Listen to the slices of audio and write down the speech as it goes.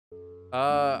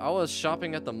I was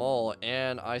shopping at the mall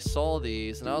and I saw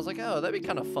these and I was like, oh, that'd be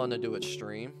kind of fun to do at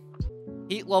stream.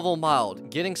 Heat level mild.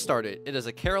 Getting started. It is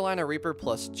a Carolina Reaper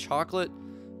plus chocolate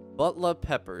butler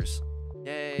peppers.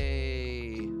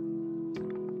 Yay.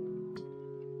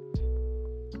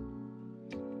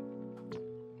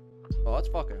 Oh, that's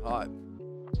fucking hot.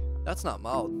 That's not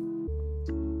mild.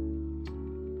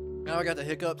 Now I got the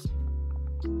hiccups.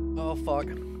 Oh, fuck.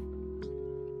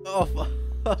 Oh,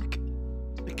 fuck.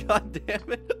 God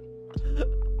damn it.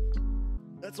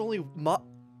 That's only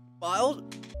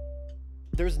mild?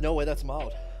 There's no way that's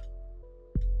mild.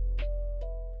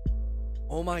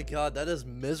 Oh my god, that is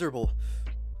miserable.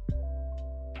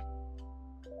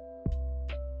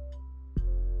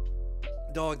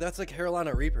 Dog, that's a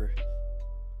Carolina Reaper.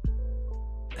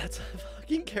 That's a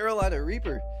fucking Carolina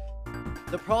Reaper.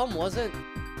 The problem wasn't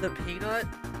the peanut.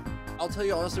 I'll tell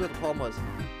you honestly what the problem was.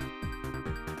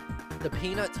 The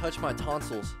peanut touched my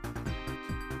tonsils.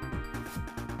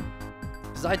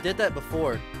 Because I did that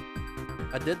before.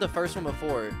 I did the first one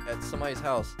before at somebody's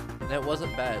house. And it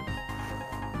wasn't bad.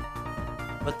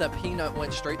 But that peanut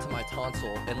went straight to my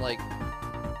tonsil. And like,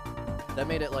 that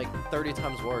made it like 30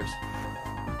 times worse.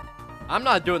 I'm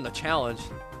not doing the challenge.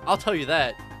 I'll tell you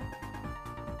that.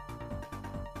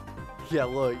 Yeah,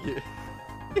 look.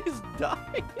 He's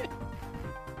dying.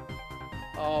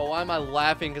 Oh, why am I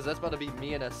laughing? Because that's about to be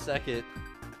me in a second.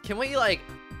 Can we, like...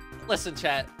 Listen,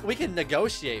 chat. We can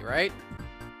negotiate, right?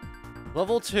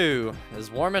 Level 2 is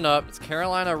warming up. It's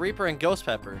Carolina Reaper and Ghost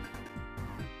Pepper.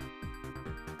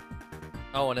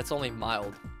 Oh, and it's only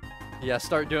mild. Yeah,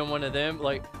 start doing one of them.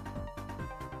 Like...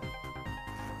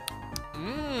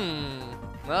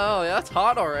 Oh, yeah, that's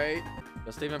hot, alright.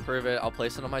 Just to even prove it, I'll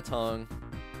place it on my tongue.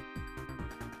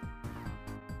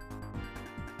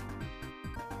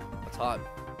 That's hot.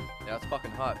 Yeah, it's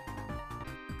fucking hot.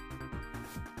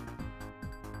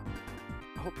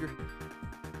 I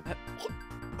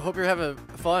hope you're having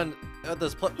fun at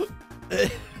this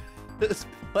this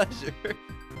pleasure.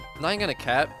 I'm not even gonna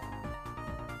cap.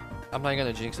 I'm not even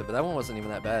gonna jinx it, but that one wasn't even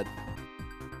that bad.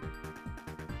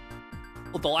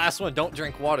 Well, the last one, don't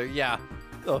drink water. Yeah.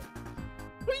 Who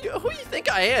you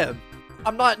think I am?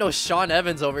 I'm not no Sean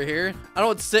Evans over here. I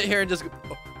don't sit here and just.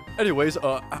 Anyways,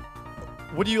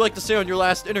 what do you like to say on your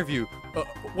last interview?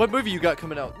 What movie you got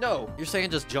coming out? No, you're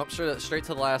saying just jump straight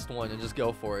to the last one and just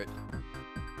go for it.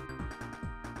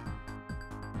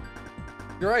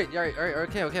 You're right. You're right. All right.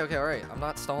 Okay. All right. I'm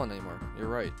not stalling anymore. You're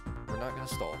right. We're not gonna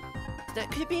stall. That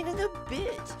could be another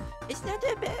bit. It's not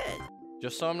that bad.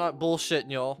 Just so I'm not bullshitting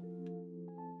y'all.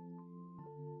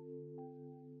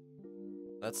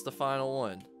 That's the final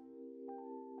one.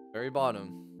 Very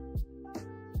bottom.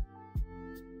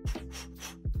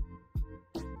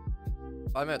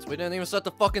 5 minutes. We didn't even set the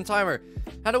fucking timer.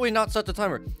 How do we not set the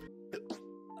timer?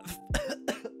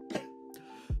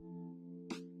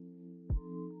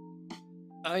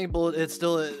 I ain't bullet. It's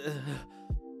still.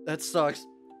 That sucks.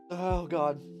 Oh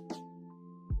god.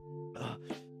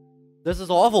 This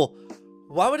is awful.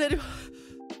 Why would I do?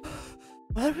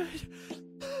 Why would I do?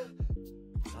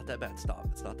 It's not that bad. Stop.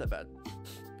 It's not that bad.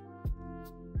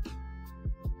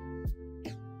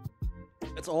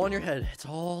 It's all in your head. It's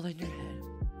all in your head.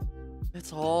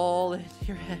 It's all in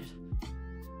your head.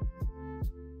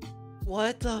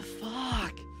 What the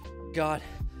fuck? God.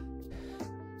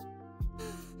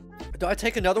 Do I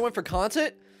take another one for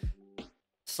content?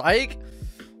 Psych.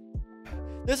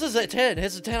 This is a 10.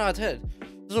 It's a 10 out of 10.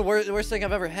 This is the worst thing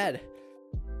I've ever had.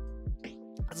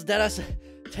 It's dead ass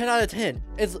 10 out of 10.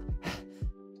 It's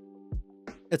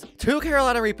 2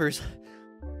 Carolina Reapers,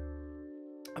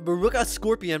 a Baruka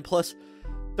Scorpion plus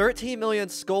 13 million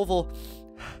Scoville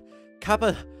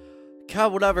Kappa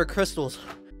whatever crystals.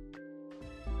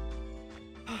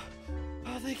 Oh,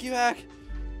 thank you, Hack.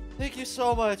 Thank you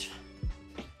so much.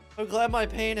 I'm glad my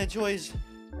pain and joys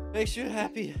makes you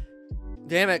happy.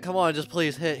 Damn it, come on, just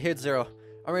please hit 0.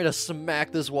 I'm ready to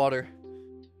smack this water.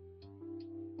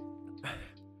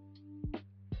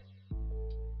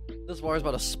 This water's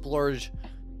about to splurge.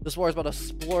 This water's about to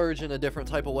splurge in a different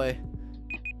type of way.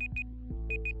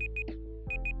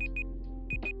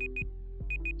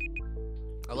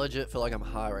 I legit feel like I'm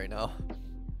high right now.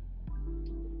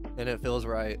 And it feels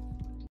right.